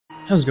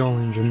How's it going,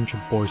 ladies and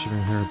gentlemen? Boys, you're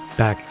here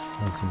back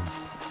on some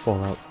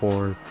Fallout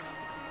 4.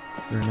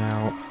 We're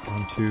now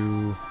on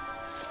to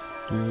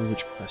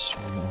which quest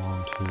are we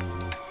on to?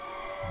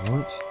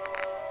 What?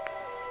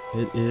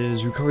 It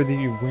is recover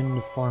the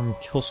wind farm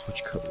kill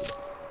switch code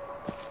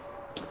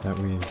that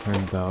we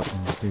learned about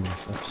in the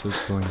previous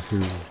episodes, going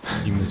through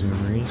Demon's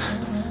memories.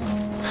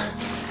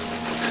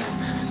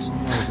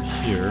 Somewhere over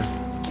here.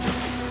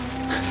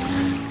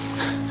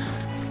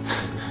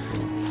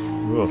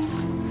 Whoa.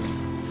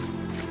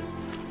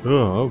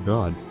 Oh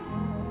god.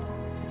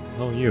 What the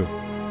hell are you?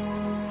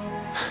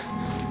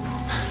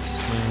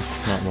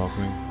 It's not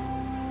welcoming.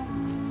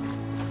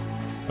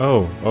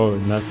 Oh,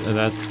 and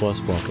that's less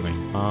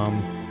welcoming.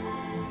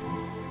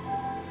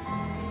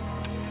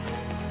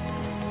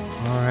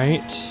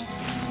 Alright.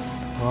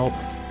 Well,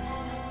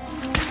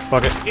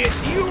 fuck it.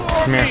 It's you or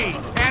Come here. me,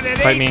 and it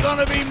Fight ain't me.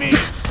 gonna be me.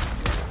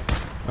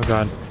 Oh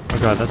god,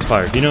 that's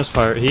fire. He knows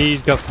fire.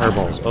 He's got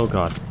fireballs. Oh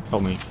god,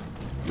 help me.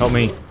 Help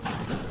me.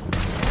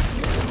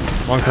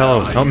 Longfellow,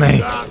 help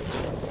me!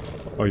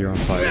 Oh, you're on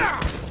fire.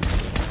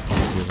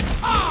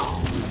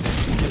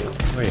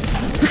 Wait.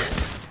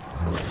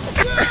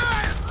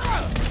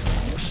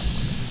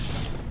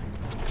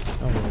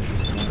 Oh, where is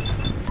this going?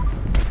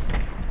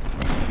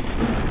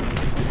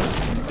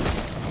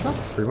 Oh,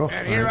 pretty well.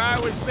 And here I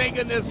was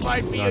thinking this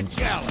might be a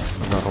challenge.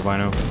 Oh god,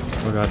 albino.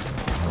 Oh god.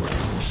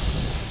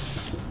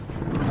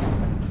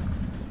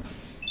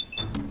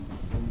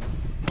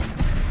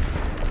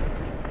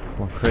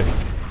 Come on, crit.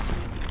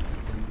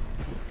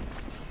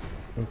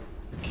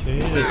 Okay,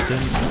 that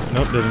didn't.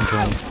 Nope, didn't kill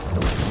him.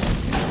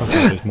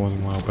 Okay, there's more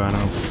than one albino.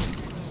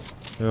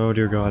 Oh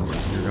dear god,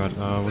 what's good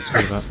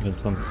about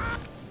against them?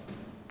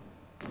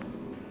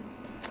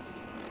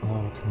 Oh,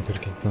 what's good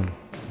against them?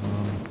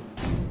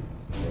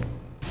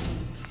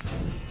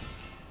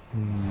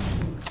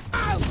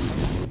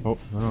 Oh,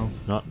 no,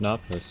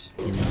 not this.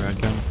 Give me a rad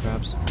gun,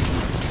 perhaps?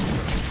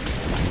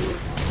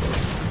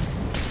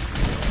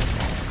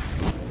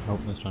 Oh,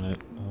 that's not it.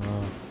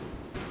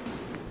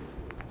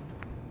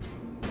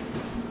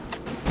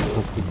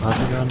 Hopefully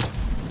plasma gun?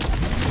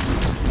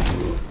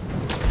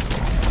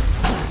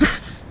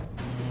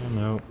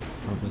 No.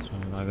 Oh, that's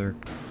not it either.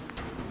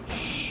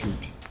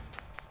 Shoot.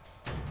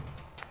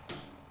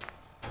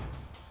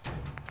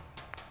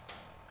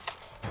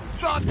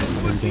 Thought this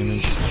would be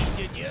damage.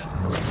 easy, did ya?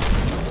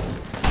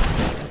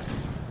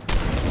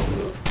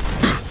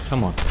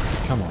 Come on.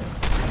 Come on,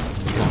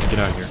 get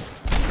out of here.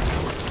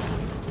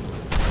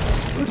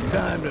 Good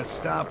time to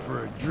stop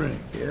for a drink,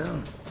 yeah?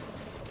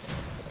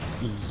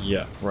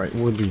 Yeah, right,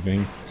 we're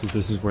leaving, because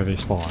this is where they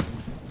spawn.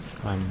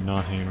 I'm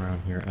not hanging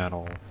around here at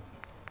all.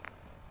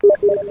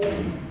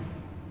 Right.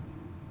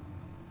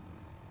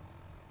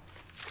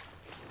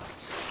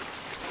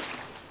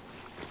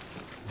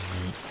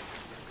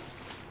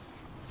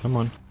 Come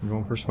on, we're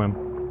going for a swim.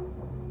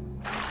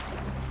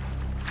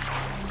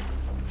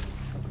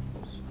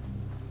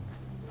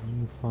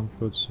 New farm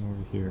code's somewhere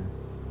over here.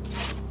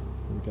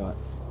 What we got?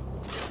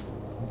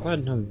 I'm glad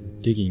to know this is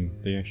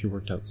digging. They actually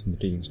worked out some of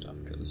the digging stuff,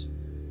 because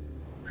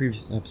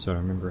previous episode I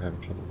remember having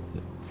trouble with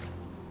it.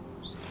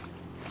 So,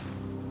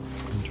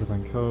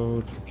 turbine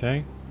code,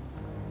 okay.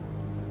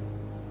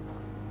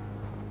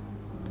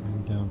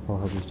 Bring down Far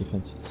Harbor's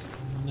defenses.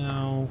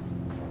 No.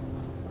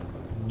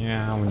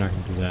 Yeah, we're not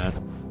gonna do that.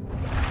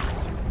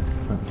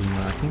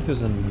 I think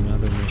there's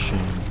another mission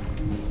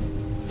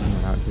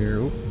somewhere out here.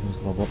 Oh, there's a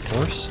level up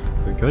horse.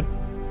 Very good.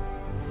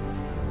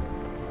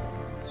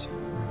 So,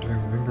 do I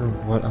remember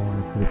what I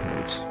want to put it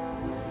towards?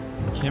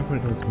 I can't put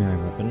it towards melee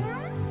weapon.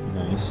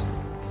 Nice.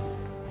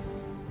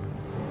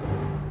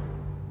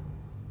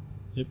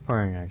 Hip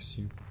firing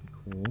accuracy would be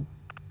cool.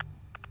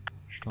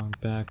 Strong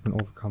back, when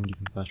overcome you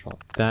can flash off.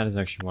 That is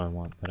actually what I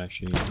want, but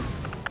actually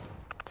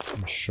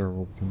I'm sure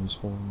will become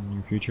useful in the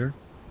near future.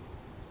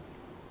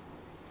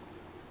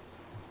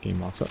 This game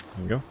locks up,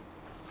 there we go.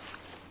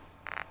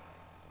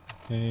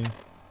 Okay,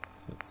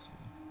 so let's see.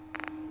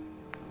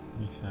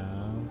 We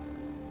have,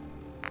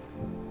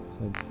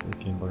 besides the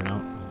game bugging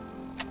out,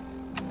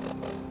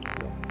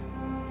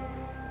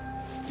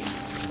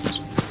 this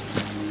one.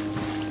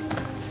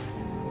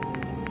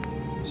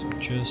 So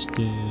just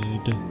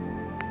did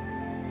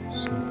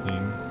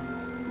something.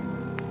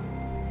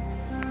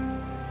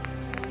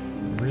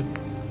 Where did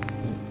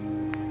that...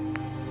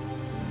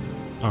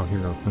 Oh, here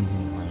we go.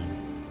 Cleansing the land.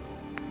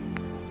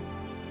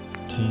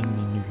 Obtain the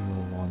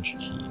nuclear launch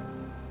key.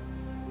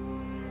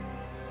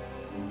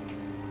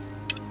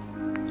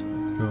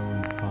 Let's go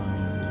and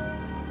find...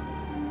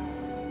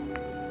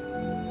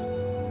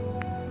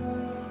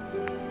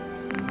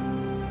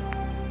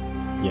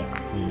 Yeah.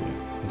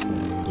 That's what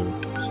we're gonna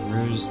do. So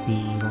where's the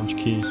launch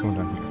key? Somewhere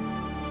down here.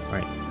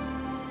 Right.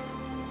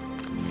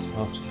 So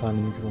I'll have to find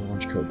the nuclear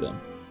launch code then.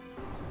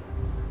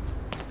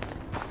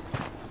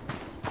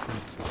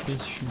 So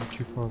this shouldn't be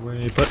too far away,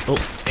 but oh,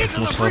 there's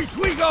more stuff.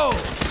 We go!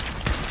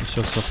 There's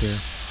still stuff here.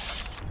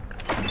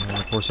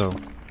 Torso.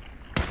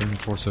 Bring the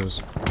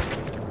torsos.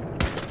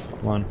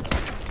 Come on.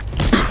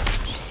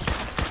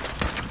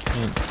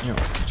 And, you know,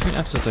 between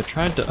episodes, I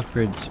tried to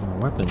upgrade some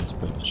more weapons,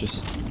 but it's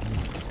just...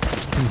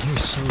 everything here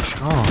is so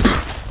strong.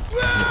 They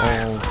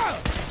all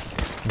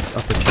like,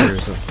 upper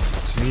tiers, so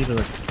it's either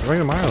like the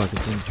regular Mario like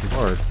is too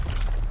hard.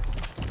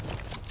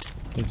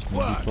 Need some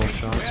default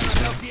shots or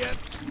so.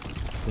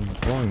 From the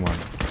glowing one.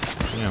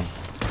 Damn.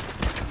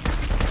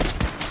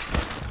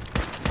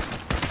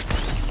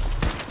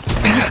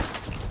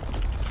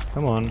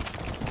 Come on.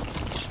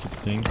 Stupid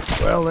thing.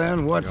 Well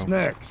then, what's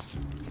next?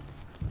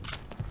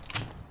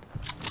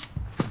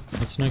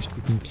 What's next?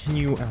 We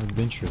continue our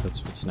adventure.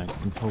 That's what's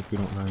next. And hope we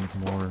don't run into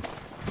more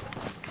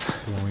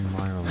glowing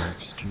Mario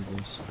lurks.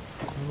 Jesus.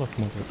 Oh, look,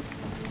 more.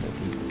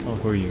 Oh,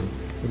 who are you?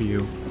 What are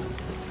you?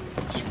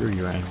 Screw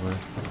you, Angler.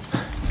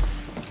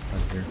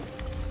 Right here.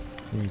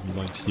 He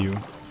likes you.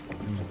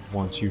 He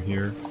wants you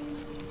here.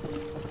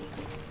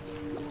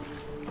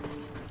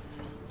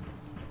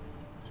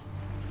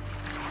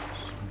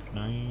 Can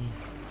I?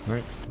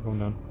 Alright, we're going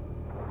down.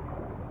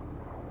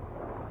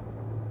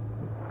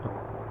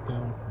 Up,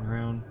 down,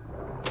 around.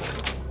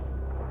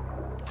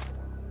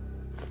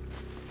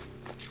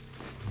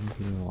 I'm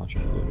getting a launch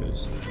of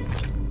looters.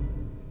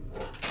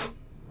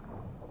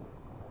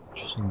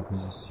 Interesting,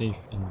 there's a safe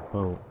in the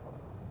boat.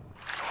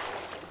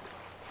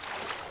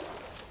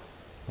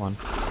 One.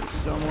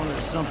 Someone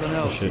or something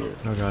else shit. here.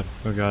 Oh god.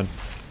 Oh god.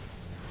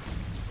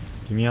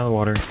 Get me out of the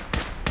water.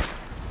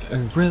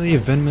 Really? A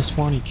venomous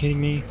one? Are you kidding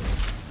me?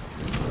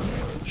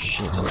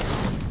 Shit.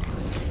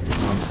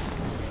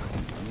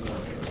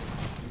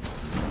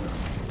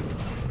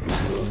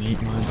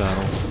 Eat my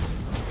battle.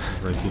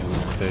 Right here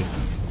all day.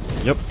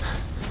 Yep.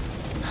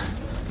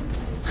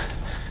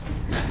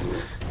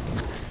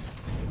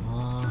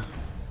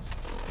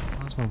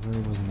 Plasma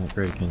really wasn't that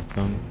great against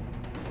them.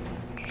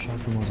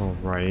 Shotgun was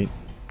alright.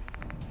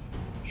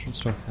 Should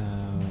still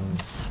have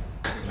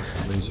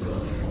like, laser.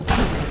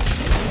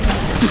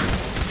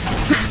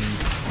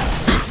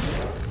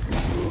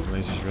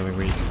 Laser's really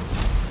weak.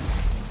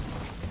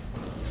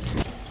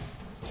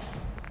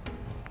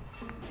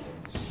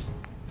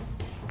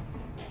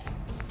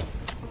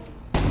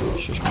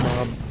 Shish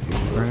kebab.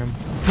 Burn him.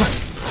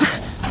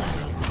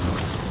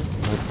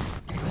 Nope.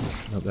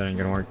 Nope, that ain't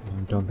gonna work.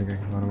 I don't think I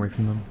can run away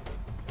from them.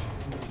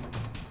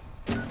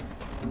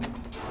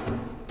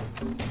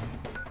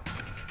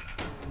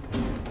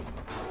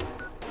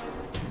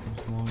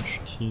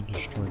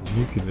 Destroy the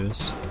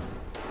nucleus.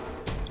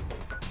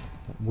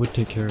 That would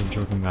take care of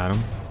Joking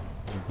Madam.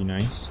 That would be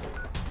nice.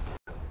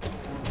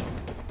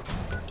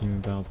 Thinking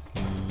about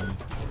the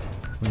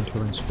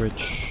monitoring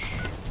switch.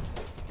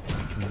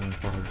 And then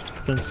father's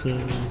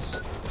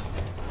defenses.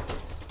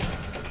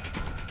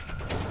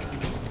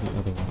 The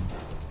other one.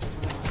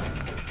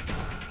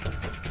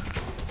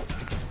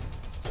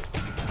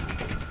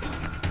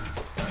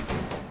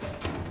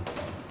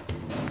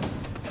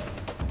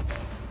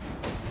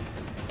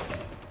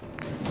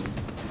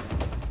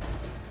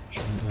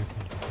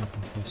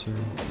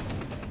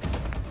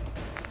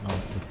 Oh,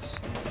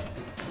 let's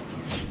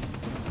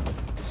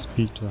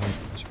speak to the high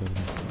professor.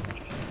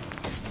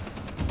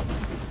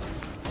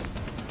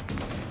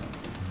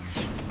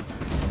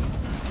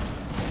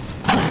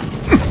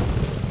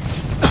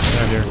 Get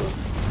out of here.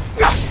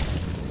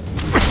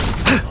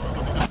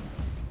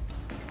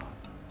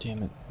 Damn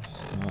it.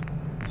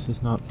 This is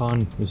not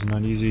fun. This is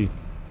not easy.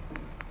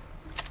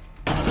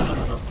 Come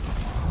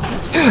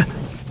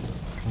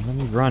on, let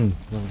me run.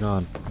 Oh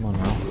god. Come on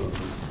now.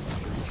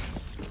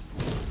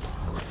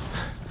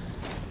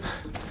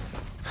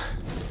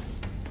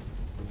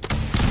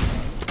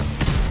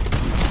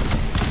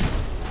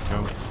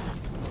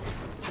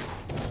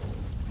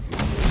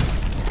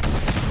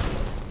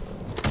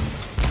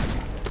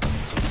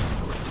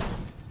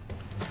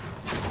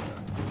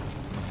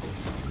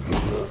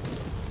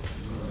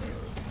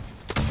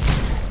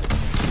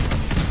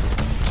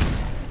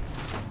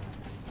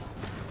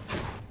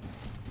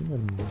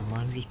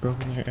 Mine just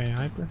broken their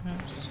AI,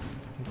 perhaps?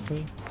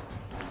 Hopefully.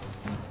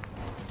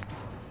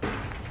 I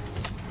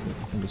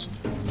think this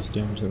is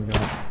damage that we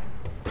got.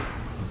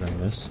 Is that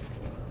this?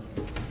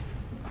 Here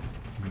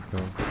we go.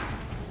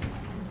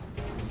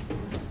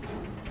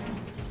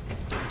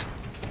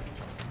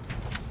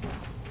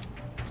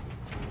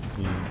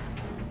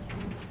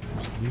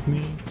 Leave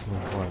me? Or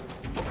what?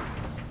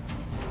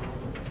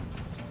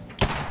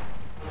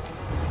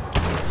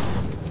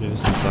 Yeah,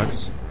 this thing sucks.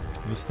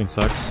 This thing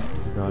sucks.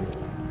 Oh god.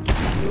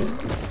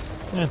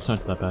 Yeah, it's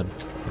not that bad.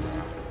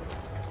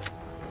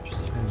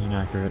 Just highly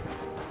inaccurate.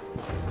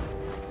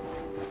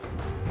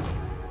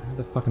 Where'd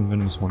the fucking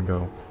venomous one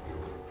go?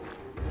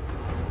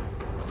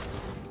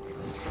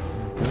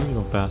 You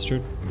little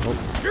bastard. Oh.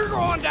 You're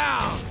going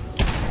down!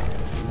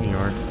 There you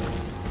are.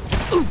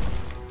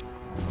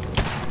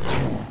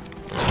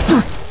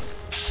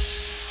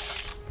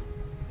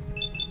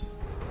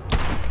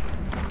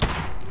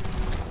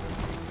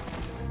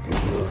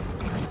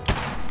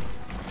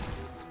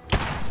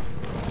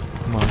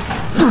 Come on.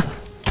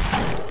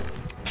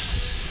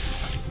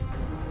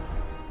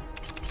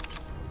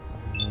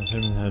 Hit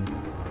him in the head.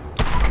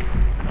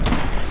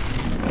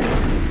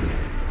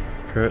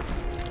 Crit.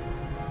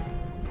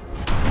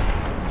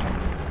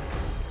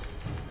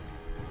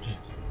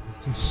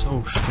 This thing's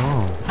so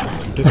strong.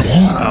 It's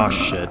ridiculous. Oh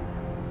shit.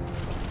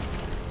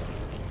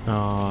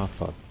 Oh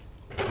fuck.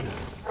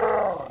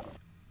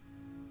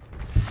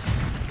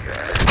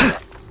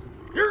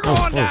 You're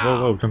going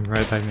down. Whoa, jumping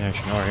right back in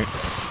action. Alright.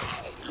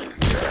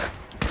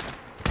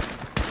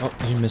 Oh,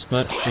 you missed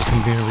much. Just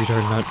me being a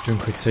retard not doing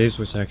quick saves,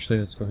 which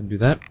actually, let's go ahead and do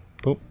that.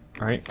 Oh,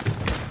 alright.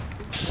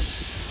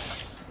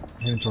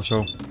 And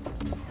torso.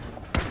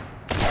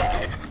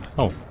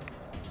 Oh.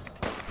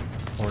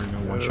 Or no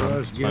one shot.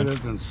 Let's get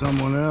it than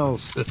someone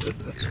else. So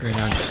right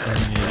now, just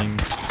eliminating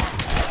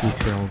two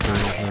feral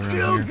girls that are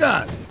Still around here.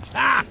 got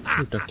it.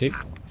 Ooh, duct tape.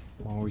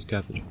 Always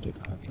got the duct tape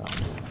I found.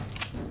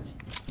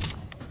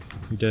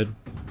 You dead?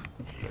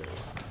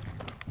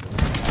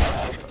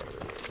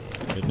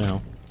 Dead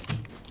now.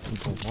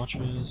 Gold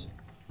watches.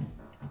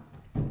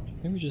 I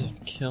think we just have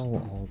to kill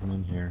all of them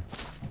in here.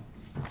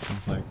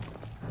 Seems like.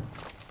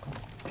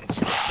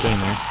 Stay in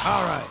there.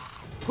 Alright,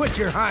 quit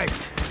your hype.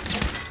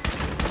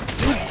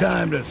 Good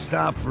time to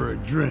stop for a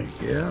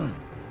drink, yeah?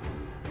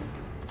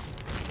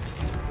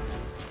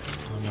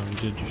 Oh no, we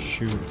did just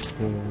shoot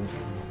full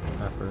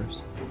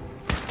peppers.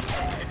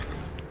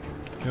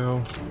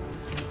 Go.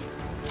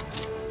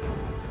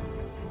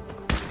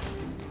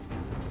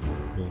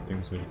 Really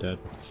things are dead.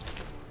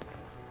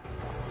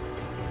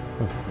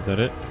 Oh, is that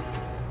it?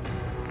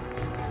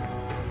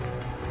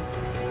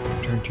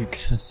 Return to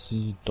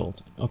Cassie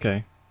Dalton.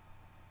 Okay.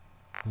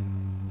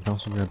 And we can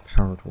also grab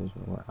power tools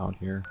while we're out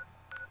here.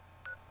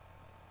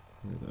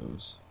 Where are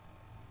those?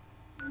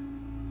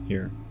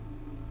 Here.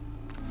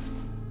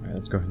 Alright,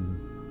 let's go ahead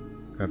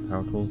and grab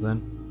power tools then.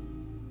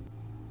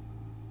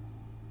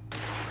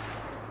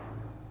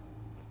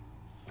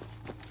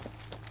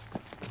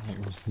 Alright,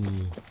 where's the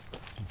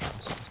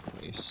entrance to this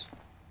place?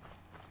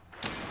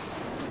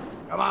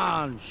 Come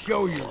on,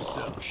 show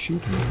yourself.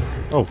 Shoot me.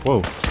 Oh,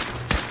 whoa.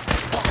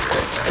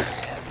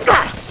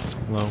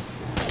 Hello.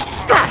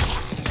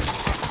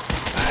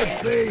 I'd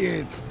say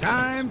it's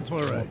time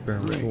for a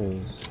drink.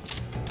 Tools.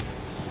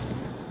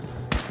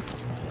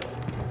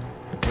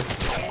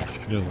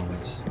 The other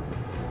ones.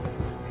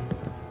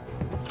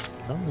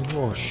 I don't know who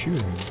I was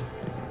shooting.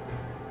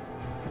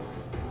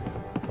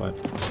 But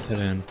let's head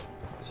in.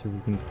 See if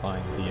we can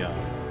find the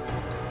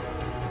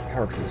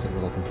power tools that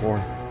we're looking for.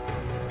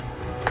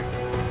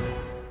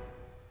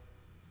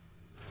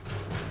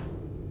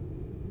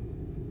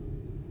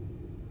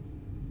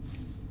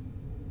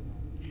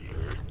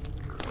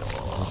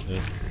 That's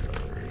it.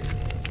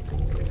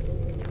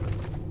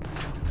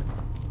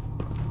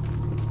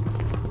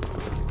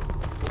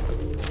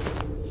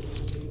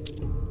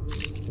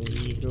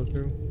 Go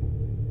through.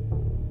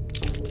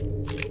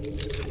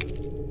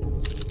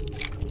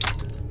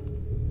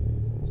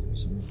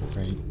 Something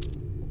right.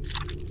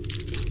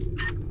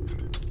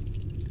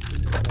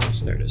 Oh,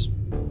 there it is.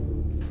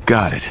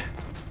 Got it.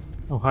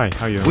 Oh, hi.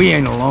 How you? We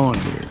ain't alone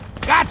here.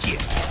 Gotcha!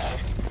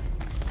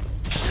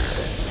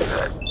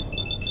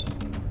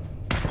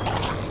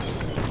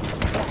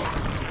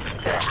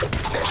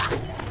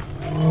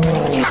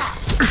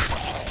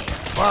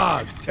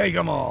 Fog, take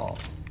them all.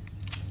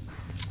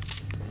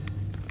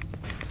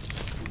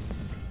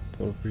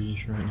 Full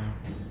freeze right now.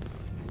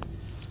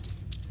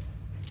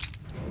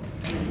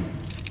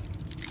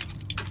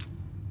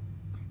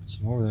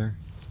 Some over there.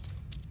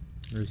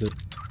 Where is it?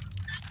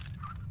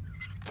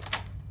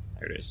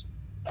 There it is.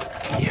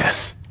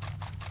 Yes.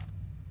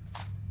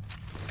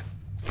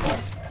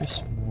 There's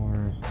some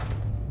more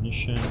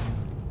ammunition.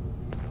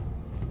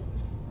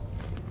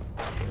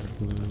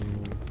 Blue.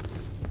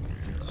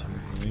 Let's see,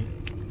 wait.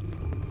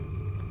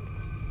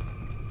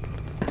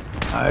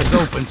 Eyes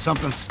open,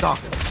 something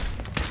stalking us.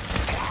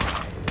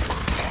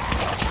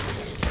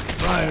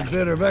 Trying a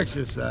bit of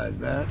exercise,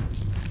 that.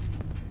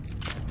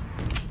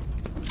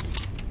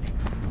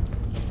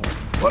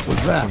 What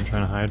was that? I'm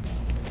trying to hide.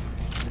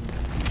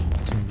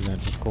 It's gonna be that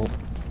difficult.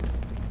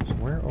 So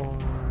where are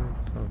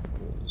our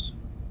tools?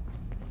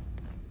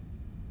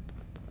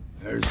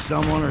 There's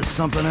someone or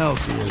something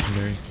else here.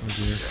 Legendary. Oh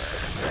dear.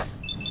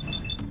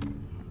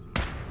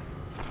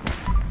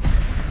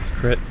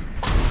 Crit.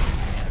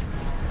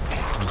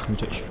 Nice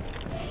mutation.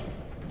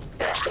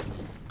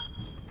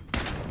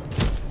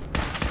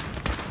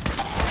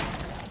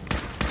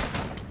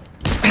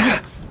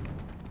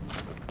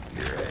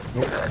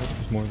 Nope,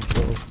 there's more than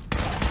 12.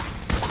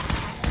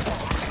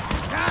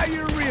 Now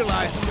you're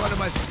realizing what a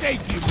mistake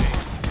you made.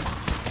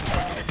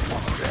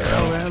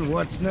 Well then,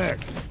 what's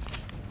next?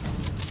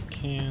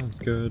 Okay, that's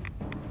good.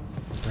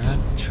 Rad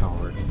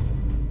powered.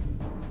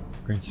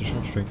 Grants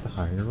additional strength to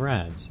higher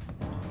rads.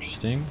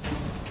 Interesting.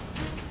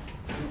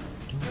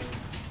 Don't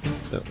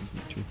think that would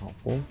be too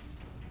helpful.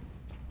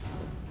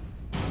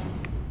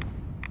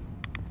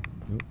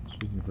 Nope,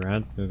 speaking of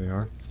rads, there they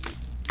are.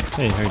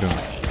 Hey, how you doing?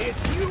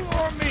 It's you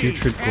or me,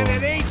 Putrid and glow.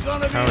 it ain't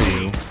gonna How be are me.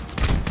 you?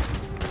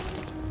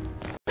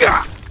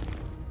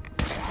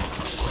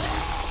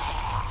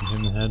 Hit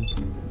in the head.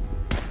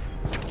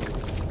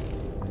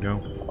 There we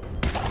go.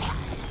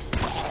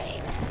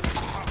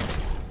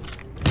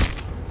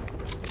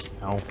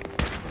 Ow.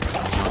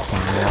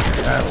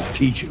 That'll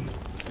teach him.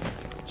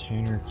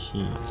 Container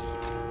key.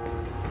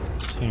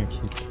 Container key.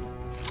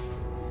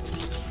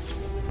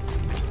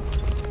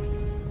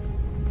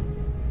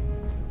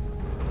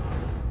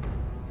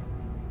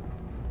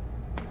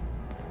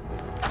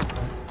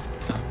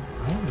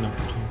 I don't know what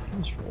container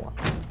keys for.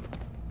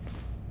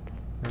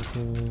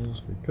 Purples,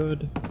 we're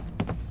good.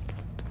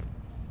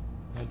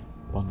 Red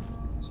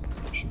bundles.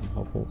 That should be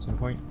helpful at some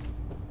point.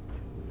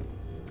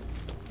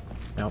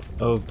 Out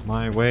of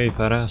my way,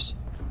 fat ass.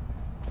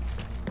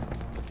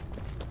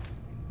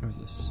 What is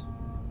this?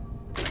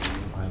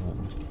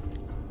 Island.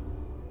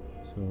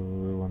 So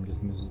I'm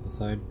guessing this is the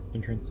side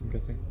entrance, I'm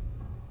guessing.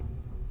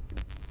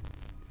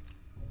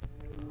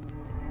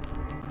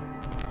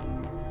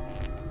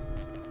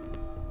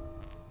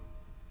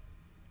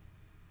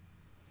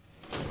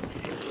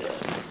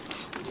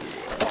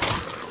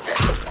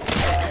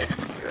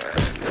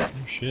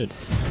 Oh shit.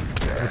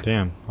 Oh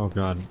damn. Oh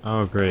god.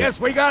 Oh great. Guess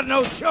we got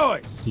no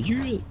choice. Did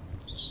you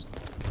just...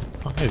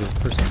 Oh hey, there's a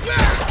person.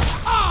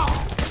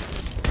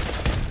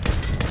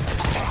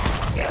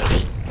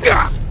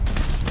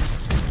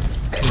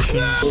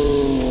 Shit.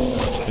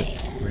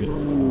 Wait.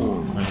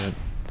 My head.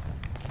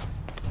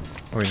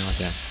 Oh wait, not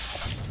that.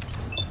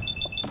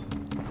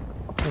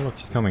 Oh look,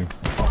 he's coming.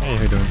 Hey,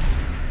 how you doing?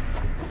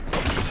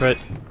 Threat.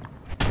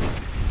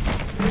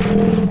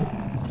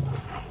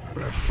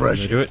 Refresh.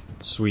 Did I do it?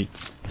 Sweet.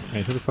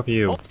 Hey, who the fuck are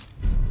you?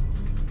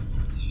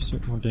 Let's just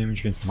get more damage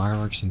against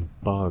Mirelurks and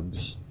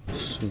bugs.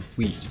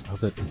 Sweet. I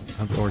hope that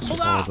works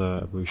with all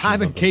the evolution. I've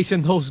been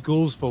casing those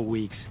ghouls for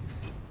weeks,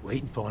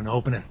 waiting for an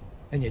opening.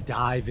 And you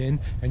dive in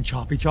and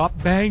choppy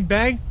chop, bang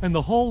bang, and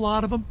the whole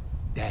lot of them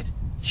dead.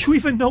 You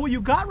even know what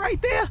you got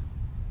right there?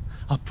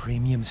 A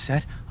premium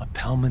set of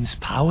Pellman's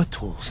power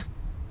tools.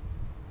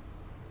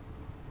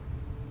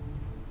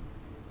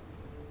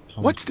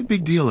 What's the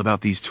big deal about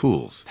these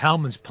tools?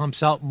 Pellman's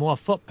pumps out more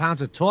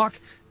foot-pounds of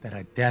torque than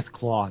a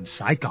Deathclaw and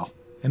Psycho.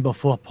 And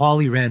before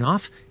Paulie ran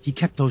off, he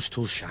kept those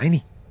tools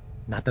shiny.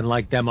 Nothing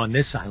like them on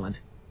this island.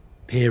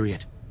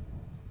 Period.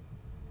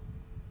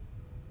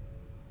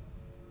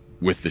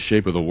 With the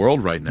shape of the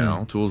world right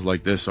now, tools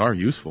like this are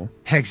useful.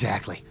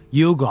 Exactly.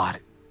 You got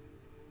it.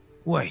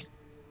 Wait.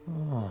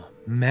 Oh,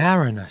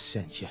 Mariner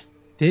sent you,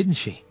 didn't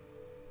she?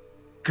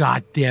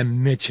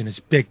 Goddamn Mitch and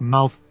his big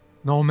mouth.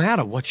 No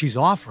matter what she's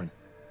offering,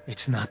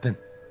 it's nothing.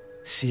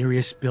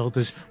 Serious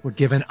builders would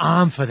give an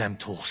arm for them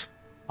tools.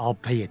 I'll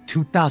pay you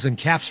 2,000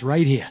 caps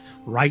right here,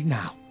 right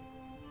now.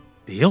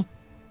 Deal?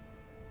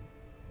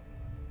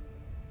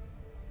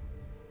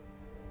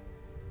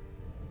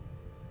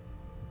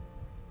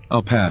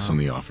 I'll pass on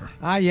the offer.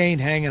 I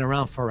ain't hanging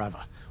around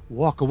forever.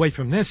 Walk away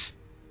from this,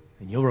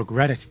 and you'll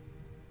regret it.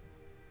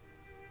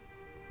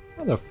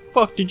 How the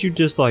fuck did you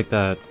dislike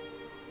that?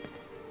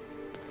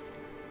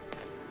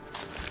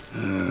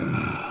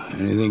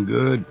 Anything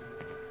good?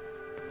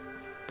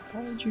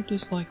 Why did you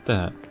dislike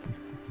that? You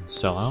fucking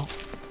sellout.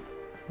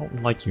 I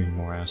don't like you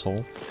anymore,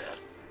 asshole.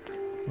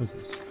 What is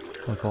this?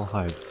 Oh, it's all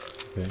hides.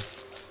 Okay.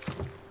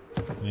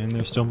 And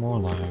there's still more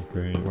alive.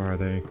 Great. Where are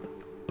they?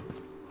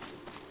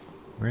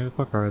 Where the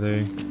fuck are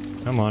they?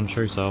 Come on,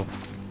 show yourself.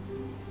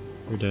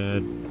 You're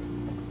dead.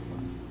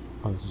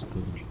 Oh, this is the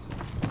entrance.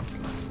 Okay.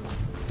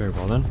 Very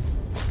well then.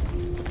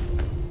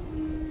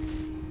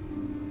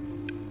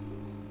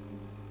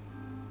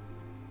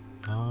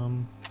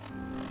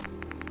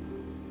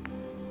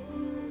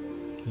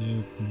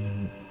 Give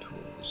them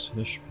tools.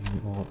 This should be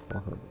all for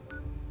her.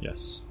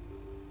 Yes.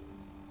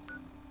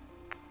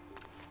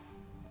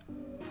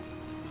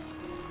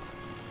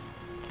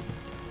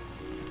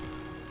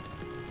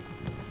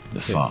 The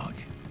fog.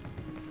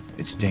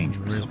 It's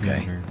dangerous,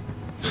 okay?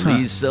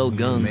 These sell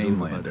guns over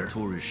by Mainlander. the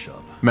tourist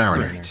shop.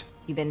 Marinate.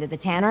 You been to the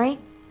tannery?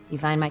 You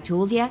find my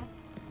tools yet?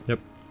 Yep.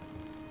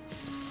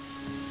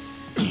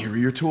 Here are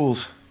your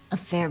tools. A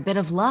fair bit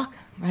of luck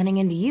running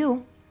into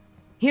you.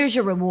 Here's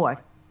your reward.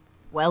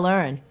 Well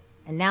earned.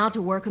 And now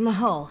to work on the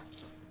hull.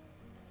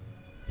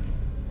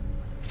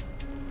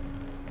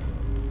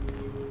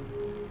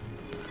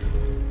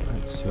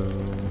 Alright, so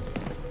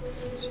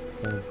this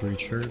whole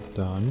breacher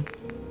done.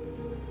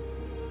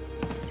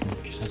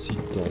 And Cassie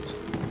Dalton.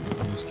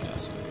 Where's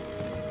Cassie?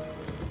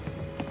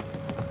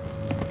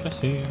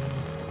 Cassie.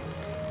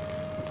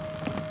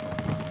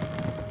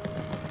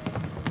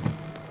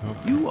 Oh,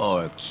 You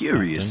are a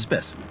curious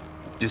Dalton. specimen.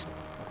 Just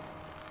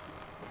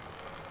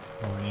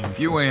Oh, if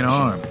you ain't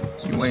armed,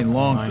 you ain't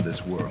long for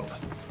this world.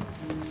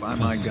 Buy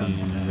my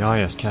guns now. Ah,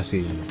 yes,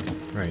 Cassie.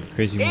 Right,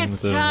 crazy one with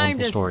It's the time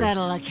wonderful to story.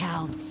 settle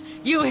accounts.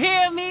 You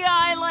hear me,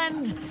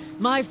 Island?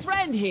 My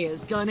friend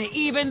here's gonna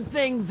even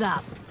things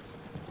up.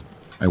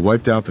 I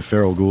wiped out the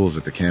feral ghouls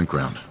at the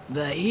campground.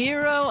 The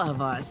hero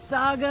of our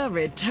saga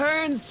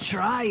returns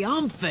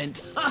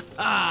triumphant. Ha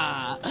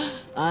ha!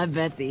 I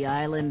bet the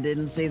island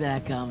didn't see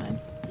that coming.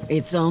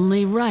 It's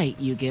only right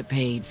you get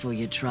paid for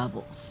your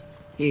troubles.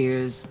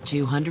 Here's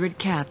 200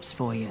 caps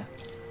for you.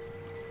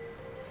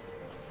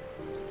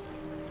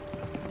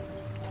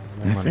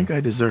 I think I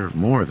deserve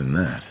more than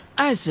that.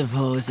 I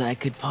suppose I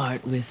could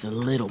part with a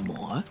little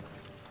more.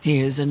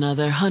 Here's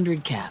another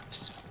 100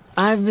 caps.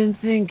 I've been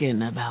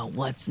thinking about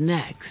what's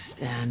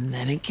next, and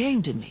then it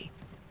came to me.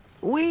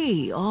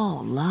 We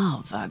all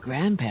love our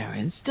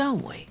grandparents,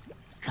 don't we?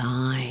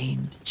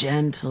 Kind,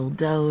 gentle,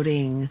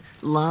 doting,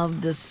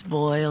 love to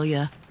spoil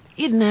you.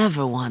 You'd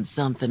never want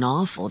something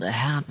awful to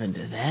happen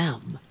to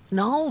them.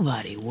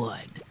 Nobody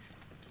would.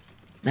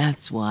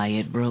 That's why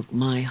it broke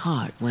my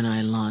heart when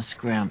I lost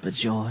Grandpa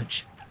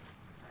George.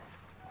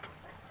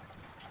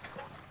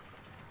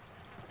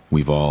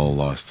 We've all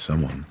lost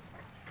someone.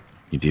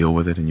 You deal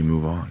with it and you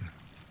move on.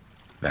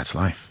 That's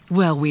life.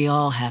 Well, we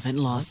all haven't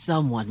lost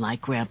someone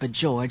like Grandpa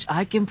George,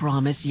 I can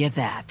promise you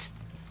that.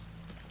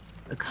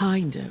 A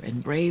kinder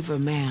and braver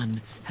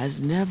man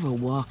has never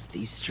walked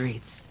these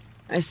streets.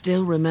 I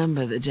still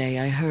remember the day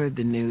I heard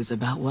the news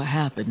about what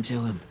happened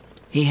to him.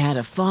 He had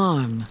a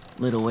farm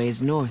little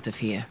ways north of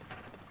here.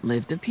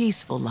 Lived a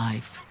peaceful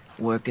life,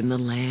 working the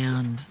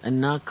land and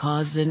not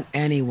causing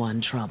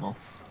anyone trouble.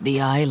 The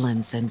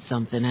island sent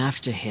something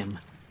after him.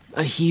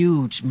 A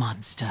huge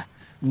monster,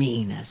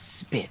 mean as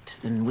spit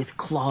and with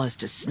claws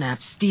to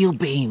snap steel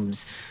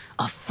beams.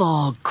 A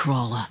fog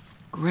crawler.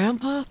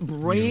 Grandpa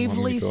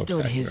bravely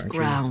stood his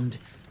ground.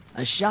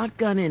 A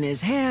shotgun in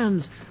his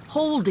hands,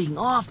 holding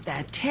off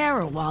that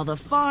terror while the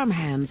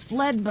farmhands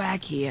fled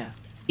back here.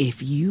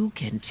 If you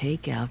can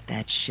take out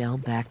that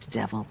shell-backed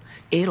devil,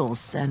 it'll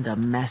send a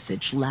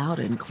message loud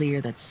and clear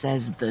that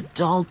says the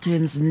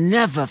Daltons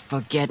never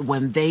forget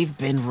when they've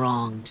been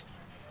wronged.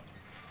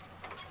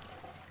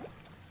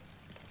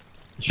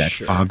 That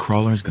fog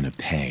crawler is gonna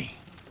pay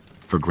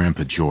for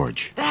Grandpa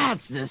George.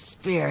 That's the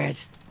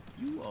spirit.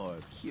 You are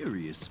a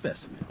curious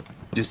specimen.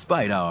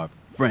 Despite our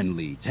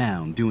friendly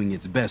town doing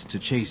its best to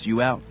chase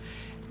you out,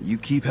 you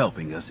keep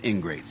helping us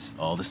ingrates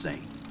all the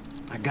same.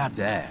 I got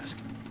to ask,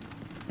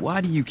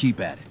 why do you keep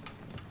at it?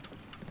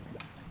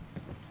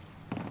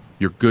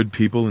 You're good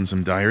people in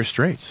some dire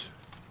straits.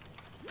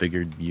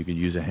 Figured you could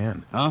use a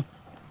hand. Huh?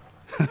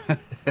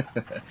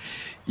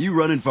 You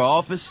running for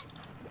office?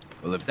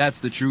 Well, if that's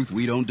the truth,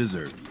 we don't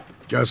deserve you.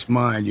 Just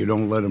mind you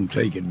don't let them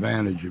take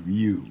advantage of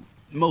you.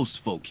 Most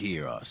folk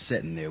here are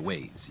set in their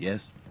ways,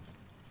 yes?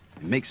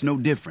 It makes no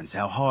difference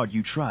how hard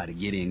you try to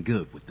get in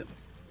good with them.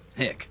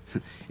 Heck,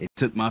 it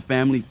took my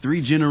family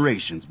 3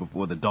 generations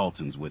before the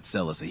Daltons would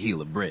sell us a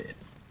heel of bread.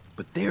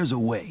 But there's a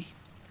way,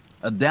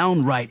 a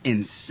downright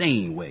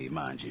insane way,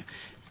 mind you,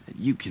 that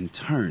you can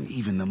turn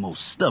even the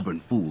most stubborn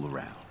fool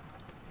around.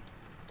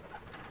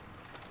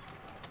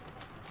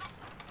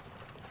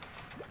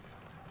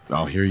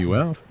 I'll hear you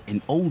out.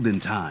 In olden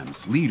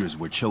times, leaders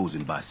were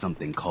chosen by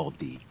something called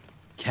the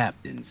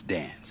Captain's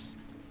Dance.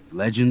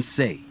 Legends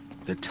say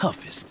the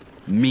toughest,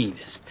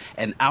 meanest,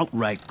 and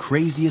outright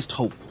craziest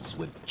hopefuls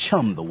would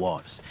chum the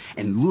waters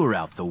and lure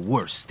out the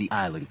worst the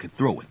island could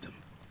throw at them.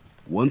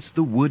 Once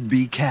the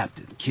would-be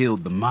captain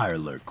killed the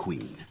Mirelurk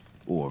Queen,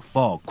 or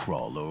Fog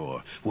Crawler,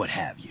 or what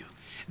have you,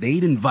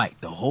 they'd invite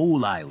the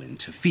whole island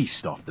to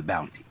feast off the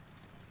bounty.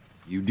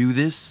 You do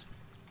this,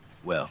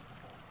 well,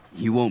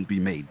 you won't be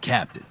made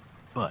captain,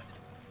 but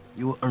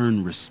you'll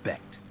earn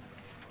respect.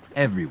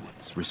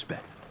 Everyone's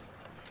respect.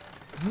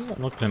 Why is that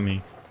looking at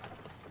me?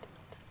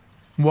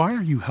 Why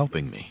are you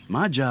helping me?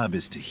 My job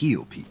is to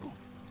heal people,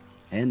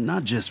 and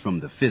not just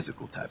from the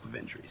physical type of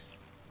injuries.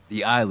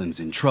 The island's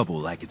in trouble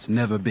like it's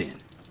never been,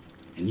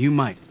 and you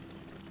might,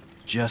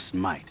 just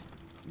might,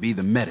 be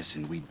the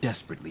medicine we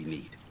desperately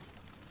need.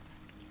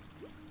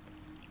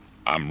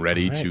 I'm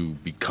ready to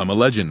become a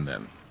legend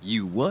then.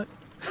 You what?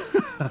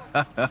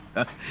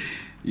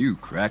 You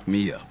crack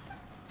me up.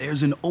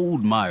 There's an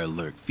old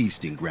Mirelurk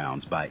feasting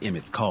grounds by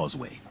Emmett's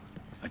Causeway,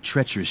 a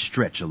treacherous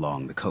stretch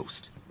along the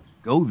coast.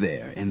 Go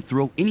there and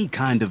throw any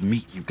kind of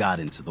meat you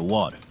got into the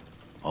water.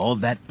 All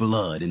that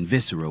blood and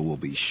viscera will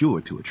be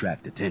sure to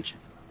attract attention.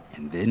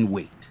 And then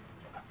wait.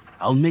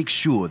 I'll make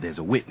sure there's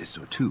a witness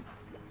or two.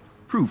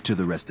 Prove to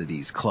the rest of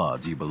these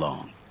clods you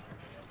belong.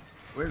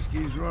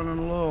 Whiskey's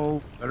running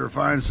low. Better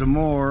find some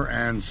more,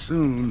 and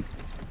soon.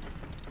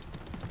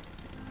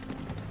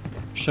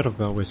 Shut up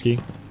about whiskey.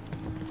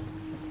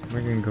 We're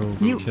gonna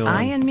go You kill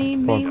eyeing me,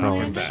 Fog mean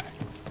Crawler. wench?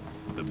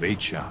 The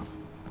bait shop.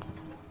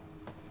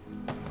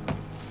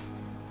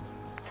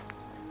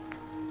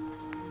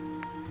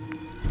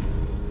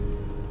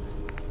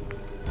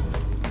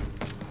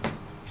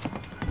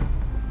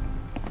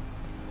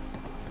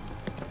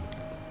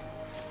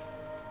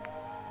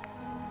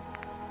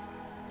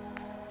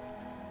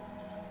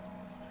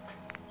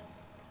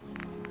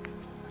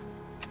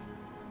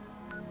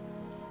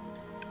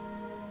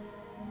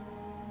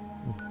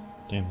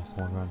 Damn, that's a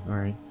long run.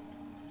 Alright.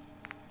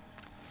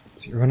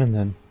 Let's get running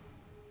then.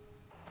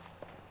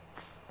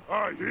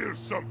 I hear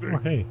something. Oh,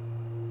 hey.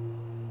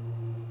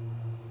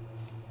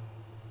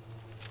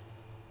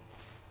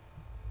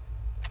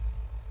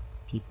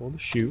 People to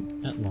shoot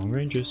at long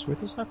ranges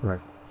with a sniper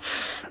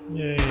rifle.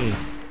 Yay.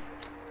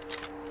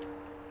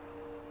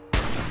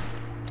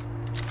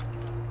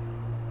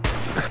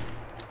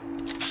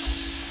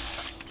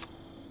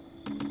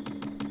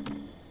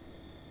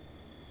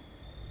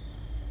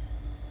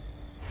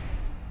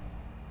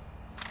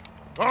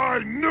 I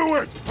knew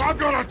it! I'm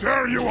gonna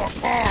tear you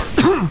apart!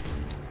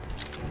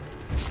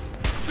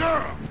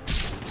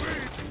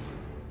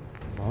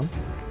 Come on.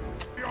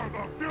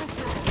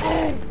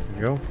 There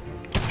you go.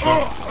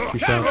 Shot. 2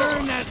 shots.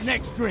 Earn that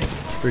next drink.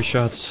 3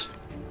 shots.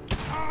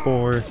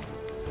 4.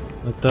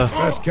 Let the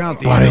Let's count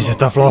the bodies ammo. hit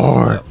the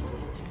floor.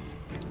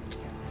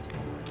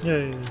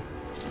 Yay.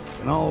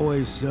 Can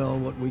always sell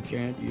what we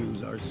can't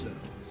use ourselves.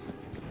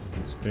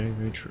 That's very,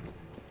 very true.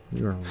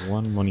 You are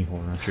one money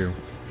whore, aren't you?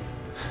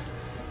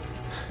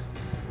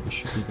 We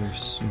should be there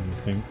soon, I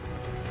think.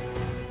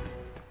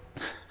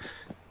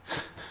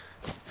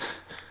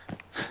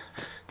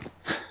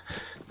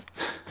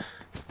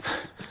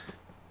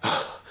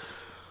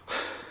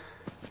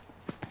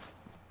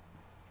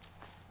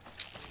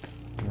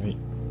 Right.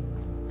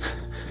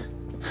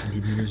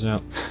 Dude, meters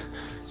out.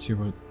 Let's see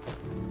what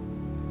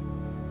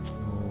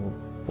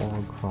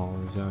fog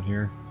crawlers out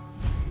here.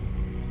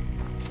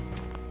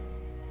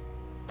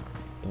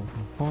 There's the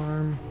Dalton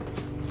farm.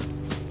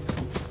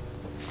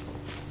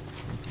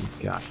 What do you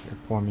got here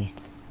for me?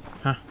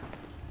 Huh?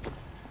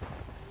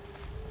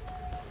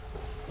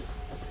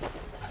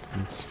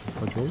 This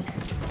Grandpa George?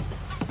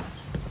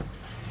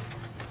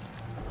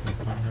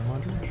 Grandma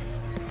George?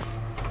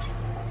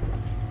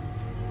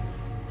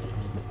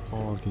 The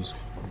fog is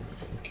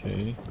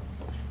okay.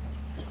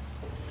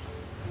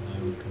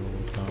 I would go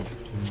about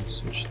doing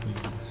such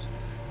things.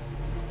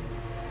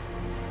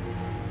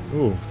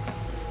 Ooh.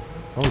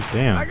 Oh,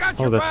 damn.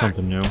 Oh, that's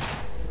something new.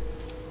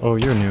 Oh,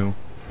 you're new.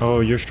 Oh,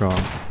 you're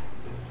strong.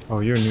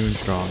 Oh, you're new and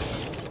strong.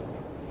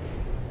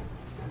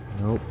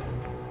 Nope.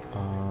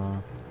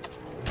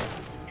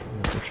 Sure,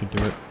 we should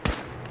do it.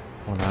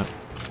 Or not.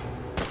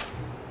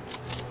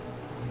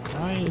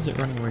 Why is it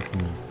running away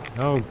from me?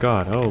 Oh,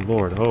 God. Oh,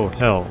 Lord. Oh,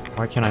 hell.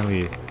 Why can't I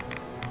leave?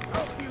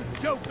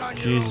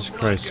 Jesus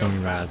Christ, so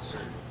many rats.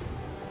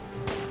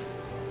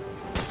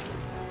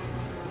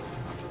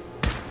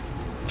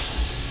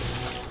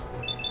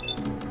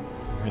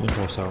 Right in the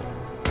torso.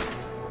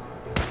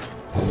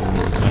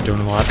 It's not doing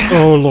a lot.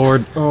 Oh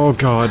Lord! Oh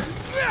God!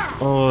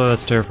 Oh,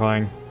 that's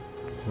terrifying.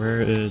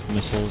 Where is the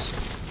missiles?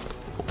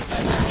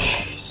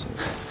 Jeez.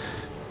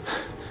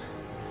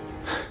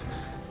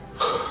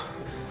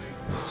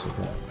 It's so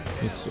bad.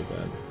 It's so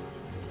bad.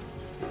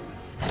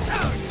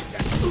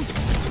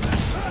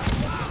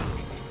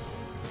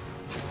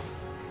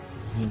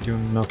 Ain't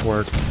doing enough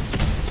work.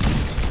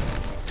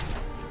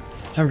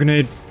 Have a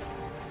grenade.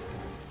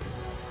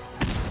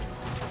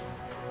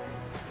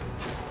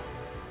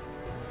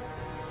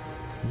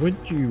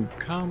 Would you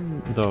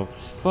come the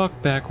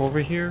fuck back over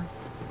here?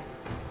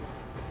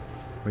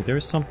 Wait, there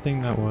was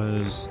something that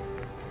was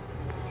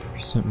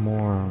 50%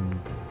 more on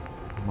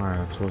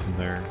Marx, wasn't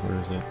there? Where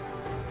is it?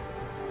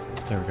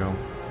 There we go.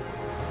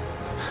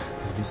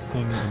 Is this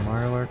thing a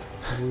Marlark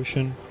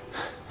evolution?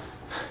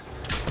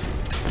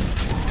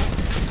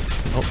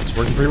 Oh, it's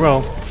working pretty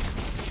well.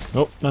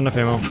 Nope, not enough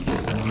ammo.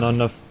 Not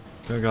enough.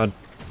 Oh God.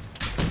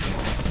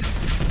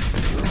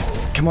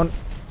 Come on.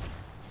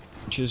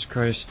 Jesus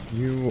Christ,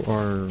 you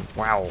are...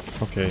 Wow.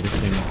 Okay, this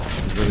thing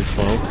is really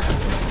slow.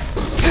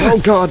 Oh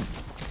God!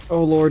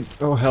 Oh Lord.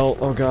 Oh hell.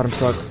 Oh God, I'm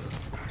stuck.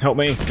 Help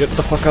me. Get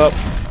the fuck up.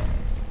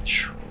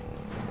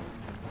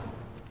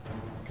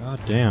 God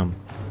damn.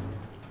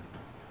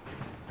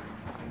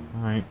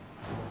 Alright.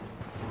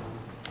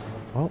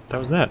 Well, that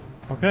was that.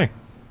 Okay.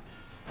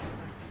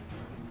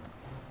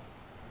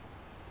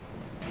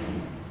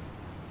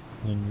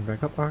 And you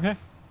back up? Okay.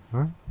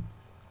 Alright.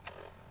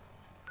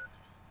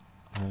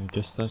 I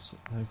guess that's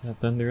that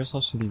then. There is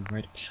also the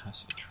rite of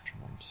passage, which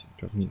I want to see.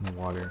 Do I meet in the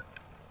water?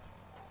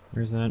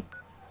 Where's that?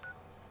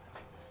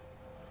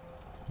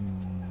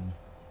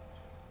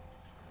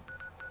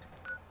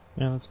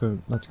 Yeah, let's go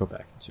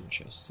back and see what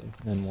she has to say.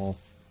 Then we'll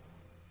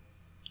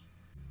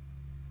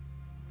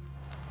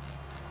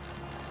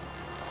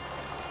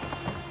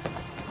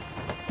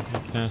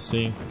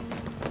Cassie.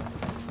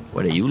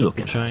 What are you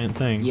looking at? Giant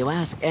thing. You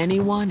ask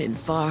anyone in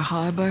Far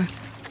Harbor,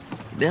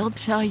 they'll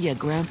tell you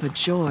Grandpa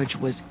George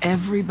was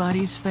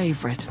everybody's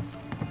favorite.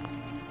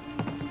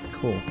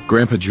 Cool.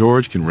 Grandpa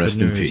George can rest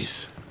Good in news.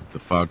 peace. The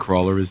fog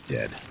crawler is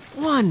dead.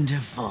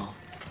 Wonderful.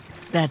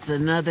 That's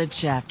another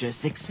chapter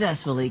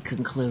successfully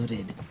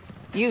concluded.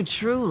 You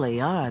truly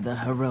are the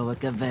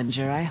heroic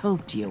Avenger I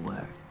hoped you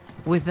were.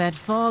 With that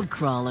fog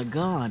crawler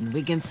gone,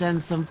 we can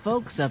send some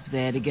folks up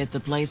there to get the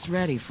place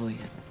ready for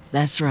you.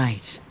 That's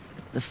right.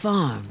 The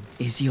farm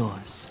is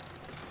yours.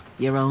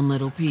 Your own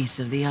little piece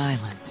of the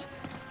island.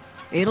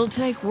 It'll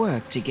take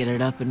work to get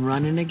it up and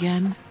running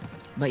again,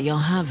 but you'll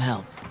have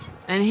help.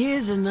 And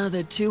here's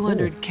another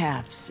 200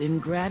 caps in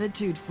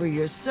gratitude for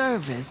your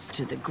service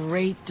to the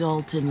great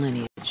Dalton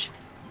lineage.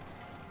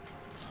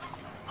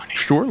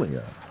 Surely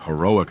a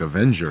heroic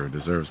Avenger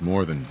deserves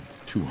more than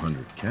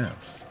 200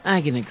 caps.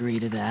 I can agree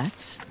to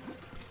that.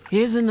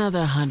 Here's another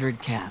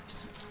 100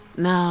 caps.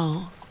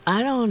 Now,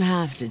 I don't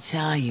have to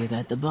tell you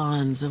that the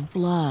bonds of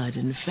blood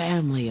and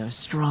family are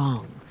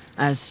strong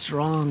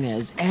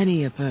as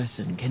any a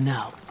person can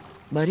know.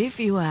 But if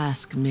you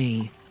ask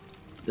me,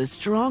 the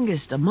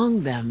strongest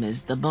among them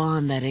is the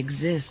bond that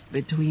exists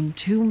between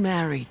two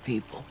married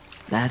people.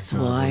 That's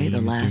why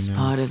the last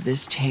part of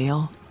this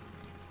tale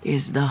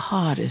is the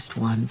hardest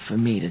one for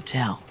me to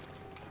tell.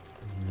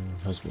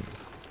 Husband.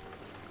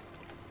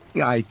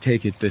 I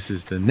take it this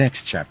is the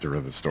next chapter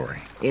of the story.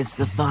 It's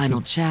the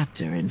final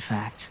chapter, in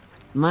fact.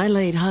 My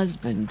late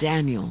husband,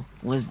 Daniel,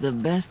 was the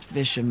best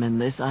fisherman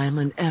this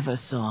island ever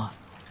saw.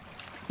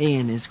 He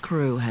and his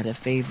crew had a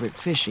favorite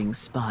fishing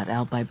spot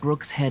out by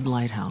Brooks Head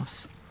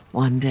Lighthouse.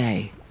 One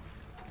day,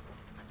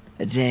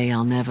 a day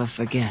I'll never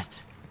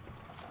forget,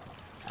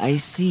 I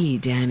see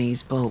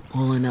Danny's boat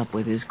pulling up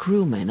with his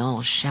crewmen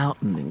all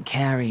shouting and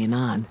carrying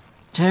on.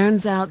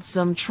 Turns out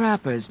some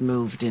trappers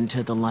moved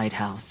into the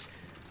lighthouse.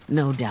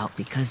 No doubt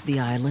because the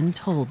island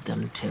told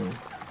them to.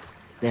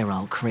 They're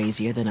all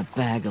crazier than a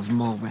bag of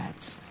mole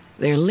rats.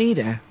 Their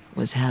leader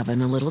was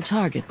having a little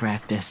target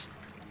practice.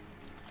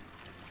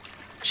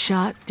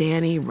 Shot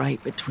Danny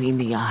right between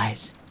the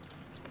eyes.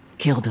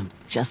 Killed him,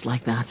 just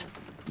like that.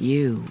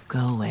 You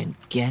go and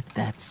get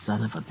that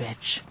son of a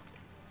bitch.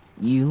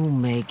 You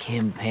make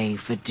him pay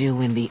for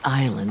doing the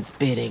island's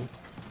bidding.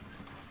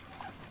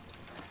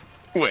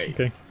 Wait,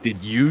 Okay.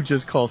 did you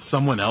just call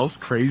someone else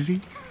crazy?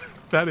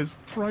 That is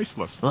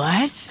priceless.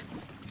 What?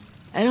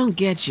 I don't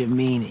get your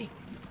meaning.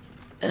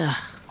 Ugh,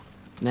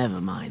 never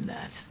mind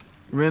that.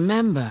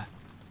 Remember,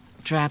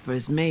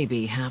 trappers may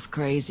be half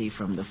crazy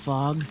from the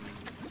fog,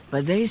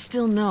 but they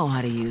still know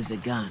how to use a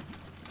gun.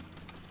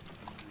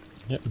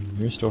 Yep,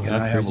 you're still Can I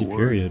half have crazy, a word?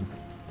 period.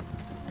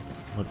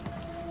 What?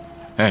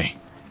 Hey,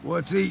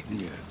 What's eating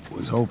you?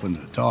 Was hoping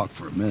to talk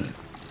for a minute.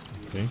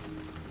 Okay.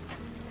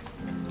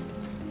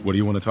 what do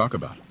you want to talk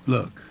about?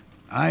 Look,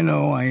 I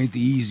know I ain't the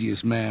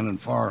easiest man in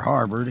Far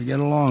Harbor to get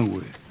along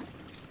with.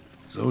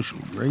 Social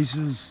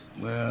graces,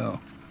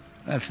 well,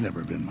 that's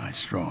never been my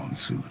strong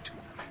suit.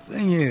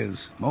 Thing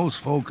is, most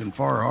folk in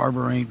Far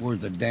Harbor ain't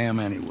worth a damn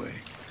anyway.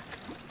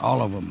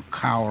 All of them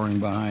cowering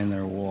behind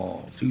their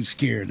wall, too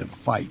scared to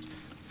fight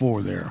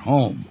for their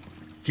home.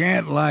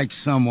 Can't like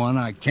someone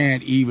I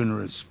can't even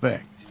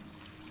respect.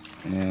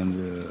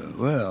 And,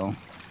 well,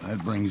 that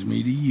brings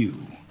me to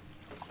you.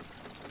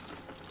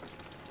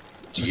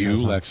 You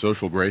lack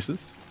social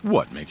graces?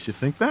 What makes you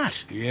think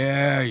that?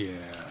 Yeah.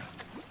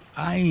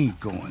 I ain't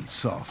going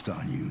soft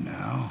on you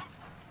now.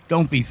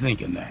 Don't be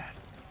thinking that.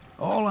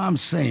 All I'm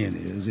saying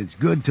is, it's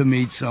good to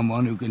meet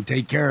someone who can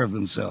take care of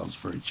themselves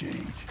for a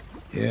change.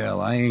 Hell,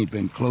 I ain't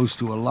been close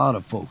to a lot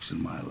of folks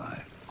in my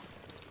life.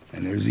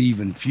 And there's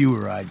even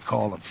fewer I'd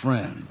call a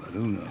friend, but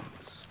who knows?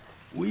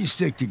 We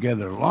stick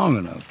together long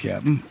enough,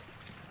 Captain,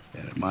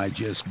 and it might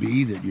just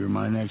be that you're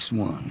my next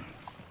one.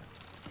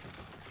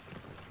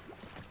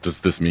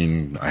 Does this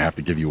mean I have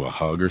to give you a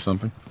hug or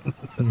something?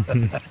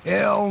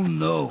 Hell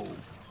no.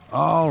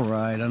 All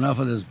right, enough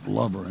of this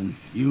blubbering.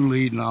 You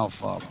lead and I'll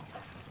follow.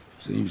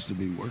 Seems to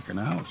be working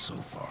out so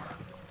far.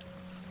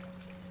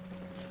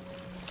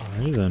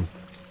 Alrighty then.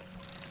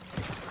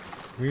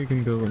 So we're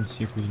gonna go and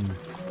see if we can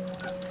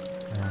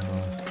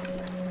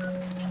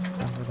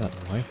find where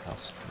that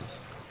lighthouse is.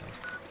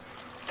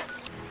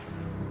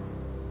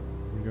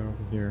 We go over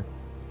here.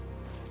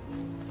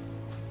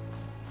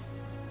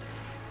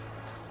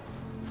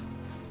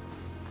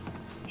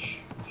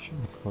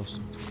 Should be close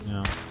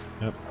now.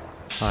 Yep.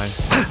 Hi.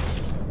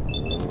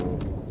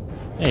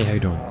 Hey, how you